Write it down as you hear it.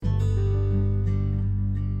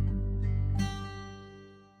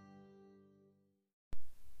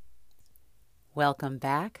Welcome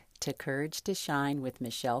back to Courage to Shine with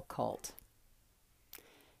Michelle Colt.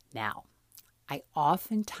 Now, I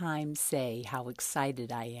oftentimes say how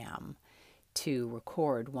excited I am to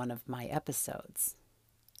record one of my episodes.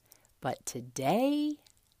 But today,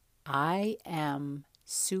 I am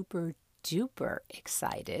super duper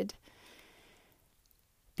excited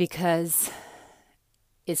because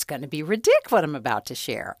it's going to be ridiculous what I'm about to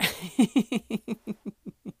share.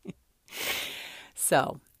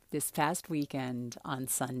 So, this past weekend on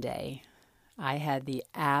Sunday, I had the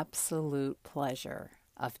absolute pleasure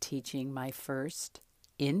of teaching my first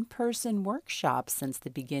in-person workshop since the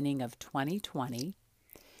beginning of 2020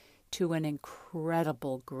 to an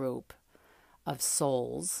incredible group of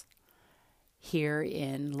souls here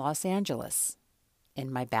in Los Angeles,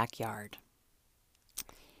 in my backyard.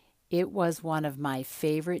 It was one of my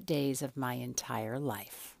favorite days of my entire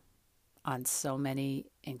life on so many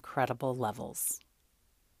incredible levels.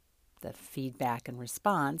 The feedback and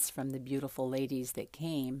response from the beautiful ladies that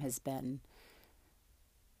came has been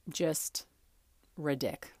just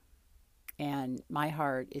ridiculous. And my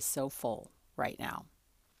heart is so full right now.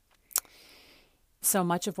 So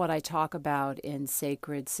much of what I talk about in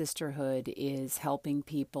Sacred Sisterhood is helping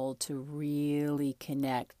people to really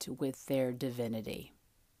connect with their divinity.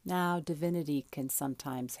 Now, divinity can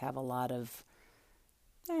sometimes have a lot of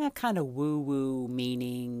kind of woo-woo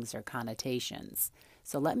meanings or connotations.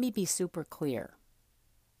 So let me be super clear,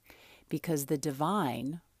 because the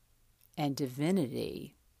divine and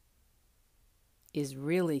divinity is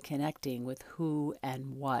really connecting with who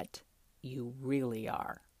and what you really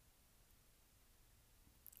are.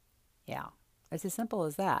 Yeah, it's as simple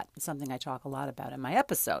as that. It's something I talk a lot about in my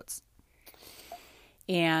episodes.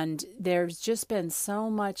 And there's just been so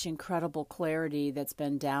much incredible clarity that's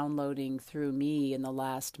been downloading through me in the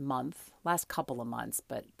last couple of months,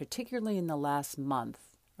 but particularly in the last month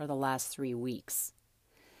or the last 3 weeks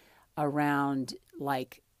around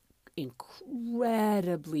like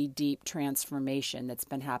incredibly deep transformation that's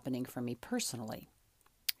been happening for me personally.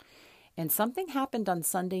 And something happened on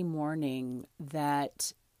Sunday morning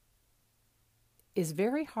that is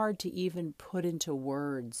very hard to even put into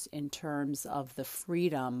words in terms of the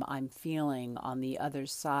freedom I'm feeling on the other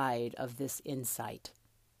side of this insight.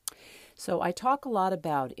 So I talk a lot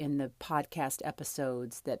about in the podcast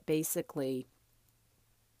episodes that basically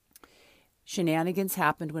shenanigans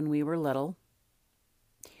happened when we were little.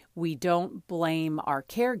 We don't blame our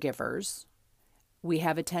caregivers. We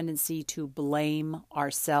have a tendency to blame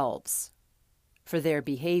ourselves for their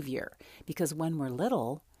behavior, because when we're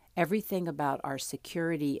little, everything about our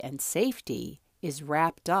security and safety is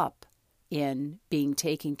wrapped up in being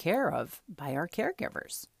taken care of by our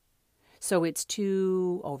caregivers. So it's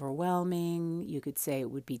too overwhelming. You could say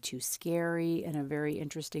it would be too scary in a very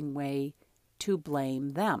interesting way to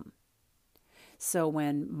blame them. So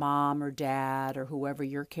when mom or dad or whoever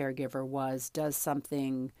your caregiver was does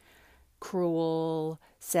something cruel,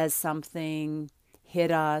 says something,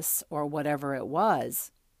 hit us, or whatever it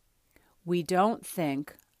was, we don't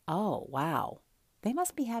think, oh, wow, they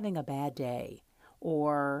must be having a bad day,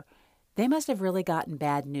 or they must have really gotten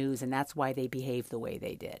bad news and that's why they behaved the way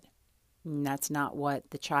they did. And that's not what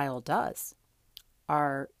the child does.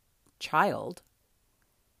 Our child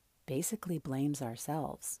basically blames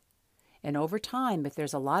ourselves. And over time, if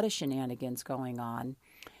there's a lot of shenanigans going on,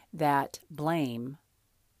 that blame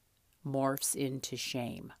morphs into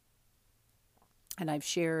shame. And I've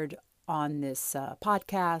shared on this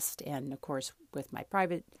podcast and, of course, with my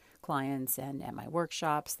private clients and at my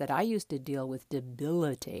workshops that I used to deal with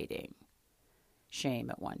debilitating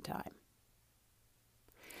shame at one time.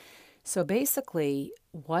 So basically,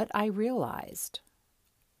 what I realized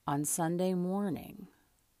on Sunday morning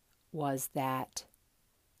was that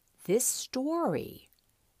this story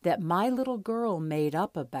that my little girl made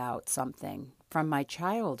up about something from my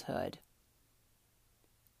childhood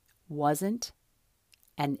wasn't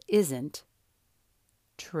and isn't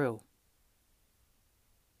true.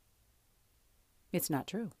 It's not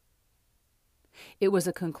true. It was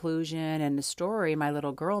a conclusion and a story my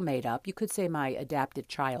little girl made up. You could say my adaptive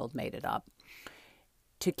child made it up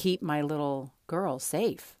to keep my little girl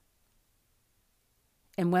safe.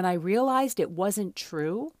 And when I realized it wasn't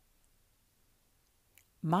true,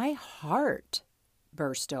 my heart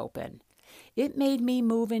burst open. It made me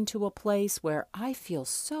move into a place where I feel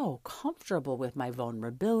so comfortable with my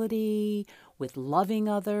vulnerability, with loving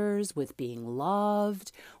others, with being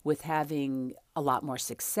loved, with having a lot more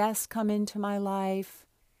success come into my life.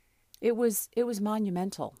 It was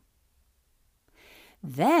monumental.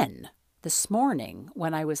 Then, this morning,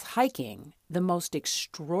 when I was hiking, the most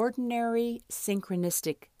extraordinary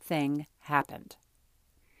synchronistic thing happened.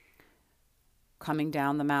 coming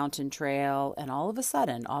down the mountain trail, and all of a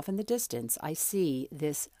sudden, off in the distance, I see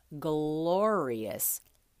this glorious,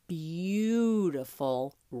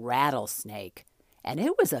 beautiful rattlesnake. And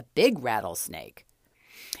it was a big rattlesnake.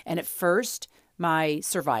 And at first, my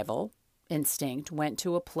survival instinct went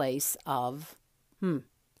to a place of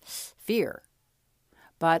fear.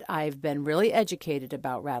 But I've been really educated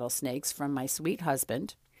about rattlesnakes from my sweet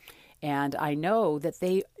husband, and I know that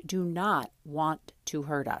they do not want to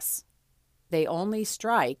hurt us. They only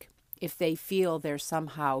strike if they feel they're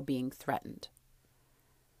somehow being threatened.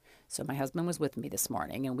 So my husband was with me this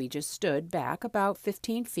morning, and we just stood back about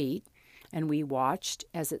 15 feet, and we watched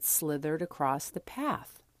as it slithered across the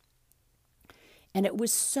path. And it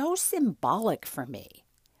was so symbolic for me,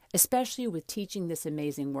 especially with teaching this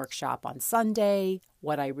amazing workshop on Sunday,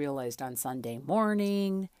 what I realized on Sunday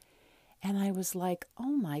morning. And I was like,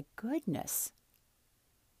 oh my goodness.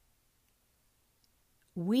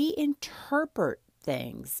 We interpret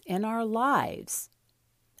things in our lives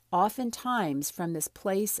oftentimes from this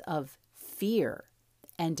place of fear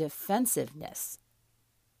and defensiveness.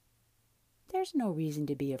 There's no reason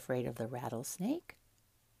to be afraid of the rattlesnake.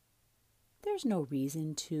 There's no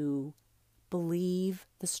reason to believe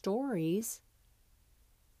the stories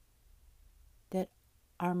that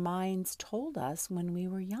our minds told us when we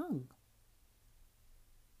were young.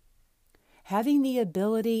 Having the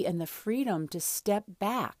ability and the freedom to step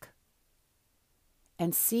back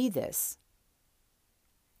and see this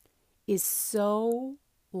is so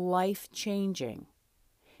life-changing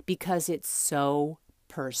because it's so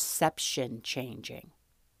perception-changing.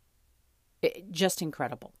 Just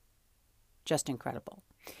incredible. Just incredible.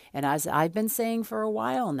 And as I've been saying for a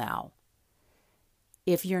while now,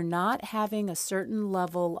 if you're not having a certain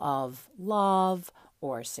level of love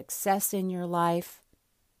or success in your life,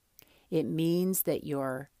 it means that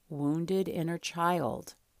your wounded inner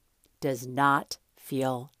child does not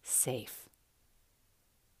feel safe.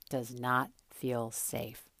 Does not feel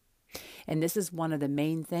safe. And this is one of the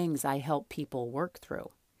main things I help people work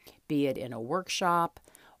through, be it in a workshop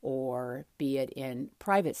or be it in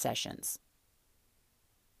private sessions.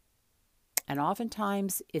 And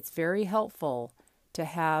oftentimes it's very helpful to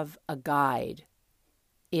have a guide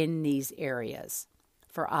in these areas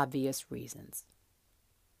for obvious reasons.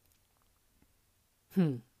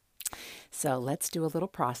 So let's do a little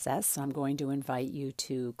process. I'm going to invite you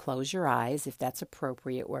to close your eyes if that's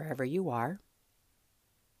appropriate wherever you are.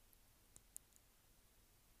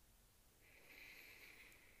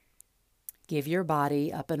 Give your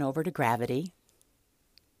body up and over to gravity.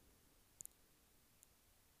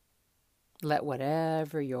 Let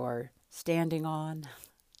whatever you're standing on,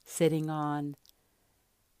 sitting on,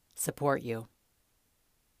 support you.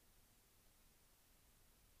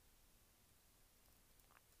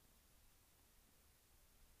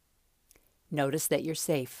 Notice that you're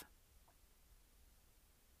safe.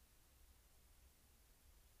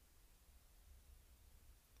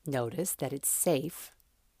 Notice that it's safe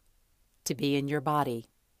to be in your body.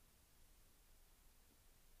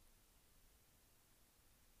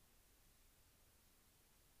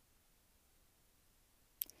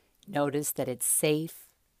 Notice that it's safe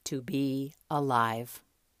to be alive.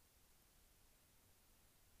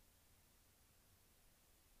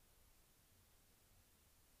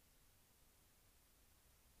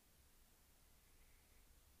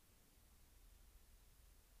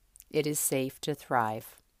 It is safe to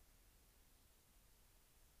thrive.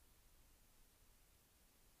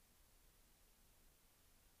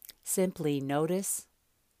 Simply notice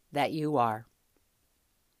that you are.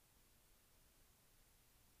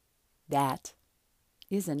 That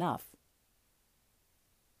is enough.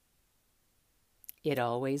 It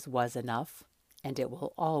always was enough, and it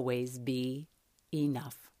will always be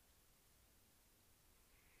enough.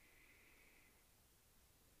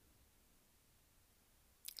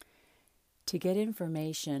 To get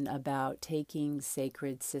information about taking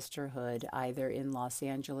Sacred Sisterhood either in Los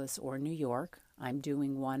Angeles or New York, I'm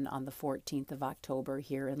doing one on the 14th of October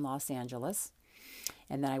here in Los Angeles,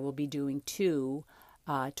 and then I will be doing two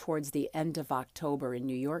towards the end of October in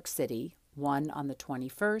New York City, one on the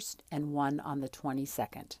 21st and one on the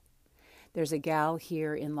 22nd. There's a gal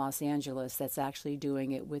here in Los Angeles that's actually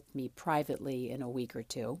doing it with me privately in a week or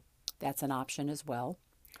two. That's an option as well,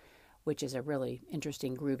 which is a really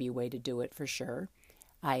interesting, groovy way to do it for sure.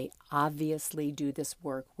 I obviously do this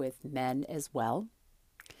work with men as well.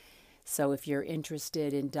 So if you're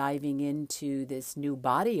interested in diving into this new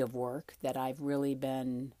body of work that I've really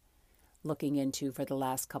been looking into for the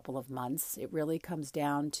last couple of months, it really comes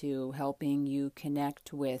down to helping you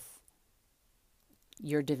connect with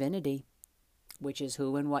your divinity, which is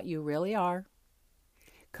who and what you really are.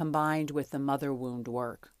 combined with the mother wound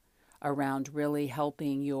work around really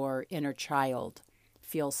helping your inner child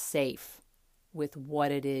feel safe with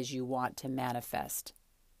what it is you want to manifest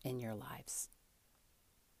in your lives.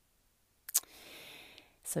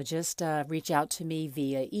 So just reach out to me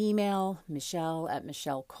via email,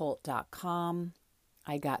 michelle@michellecolt.com.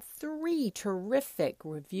 I got 3 terrific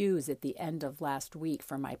reviews at the end of last week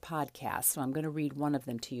for my podcast, so I'm going to read one of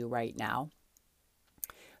them to you right now.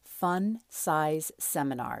 Fun Size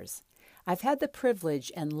Seminars. I've had the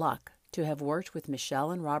privilege and luck to have worked with Michelle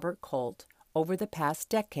and Robert Colt over the past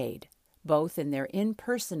decade, both in their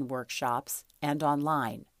in-person workshops and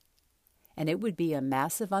online. And it would be a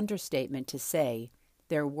massive understatement to say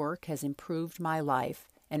their work has improved my life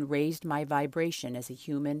and raised my vibration as a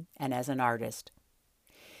human and as an artist.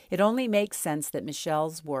 It only makes sense that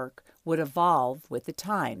Michelle's work would evolve with the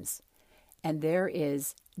times, and there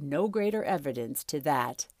is no greater evidence to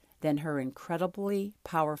that than her incredibly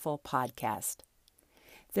powerful podcast.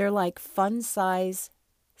 They're like fun-size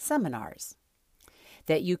seminars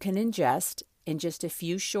that you can ingest in just a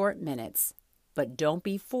few short minutes, but don't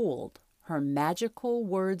be fooled. Her magical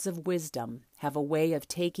words of wisdom have a way of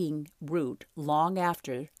taking root long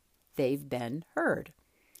after they've been heard.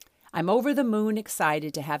 I'm over the moon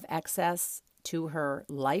excited to have access to her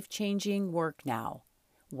life-changing work now,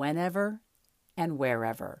 whenever and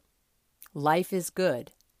wherever. Life is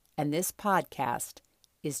good, and this podcast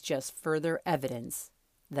is just further evidence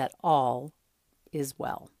that all is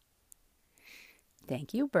well.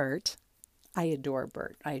 Thank you, Bert. I adore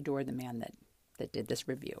Bert. I adore the man that did this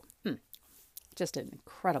review. Just an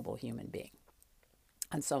incredible human being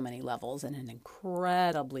on so many levels and an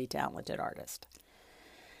incredibly talented artist.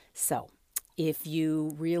 So, if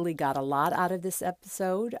you really got a lot out of this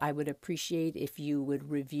episode, I would appreciate if you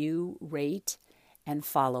would review, rate, and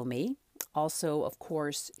follow me. Also, of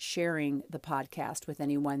course, sharing the podcast with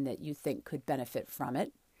anyone that you think could benefit from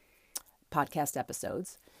it. Podcast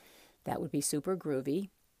episodes. That would be super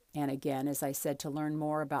groovy. And again, as I said, to learn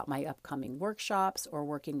more about my upcoming workshops or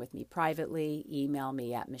working with me privately, email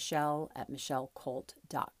me at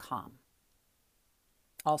michelle@michellecolt.com.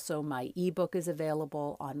 Also, my ebook is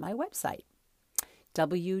available on my website,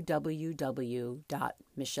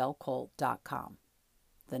 www.michellecolt.com.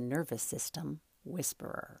 The Nervous System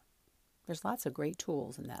Whisperer. There's lots of great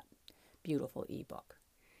tools in that beautiful ebook.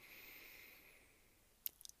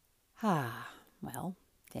 Well,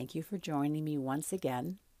 thank you for joining me once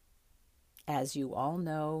again. As you all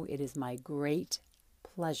know, it is my great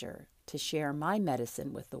pleasure to share my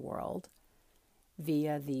medicine with the world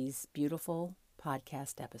via these beautiful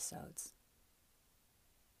podcast episodes.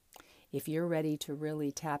 If you're ready to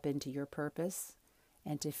really tap into your purpose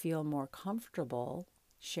and to feel more comfortable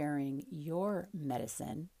sharing your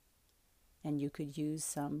medicine, and you could use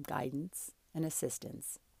some guidance and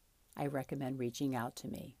assistance, I recommend reaching out to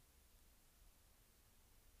me.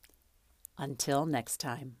 Until next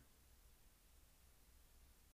time.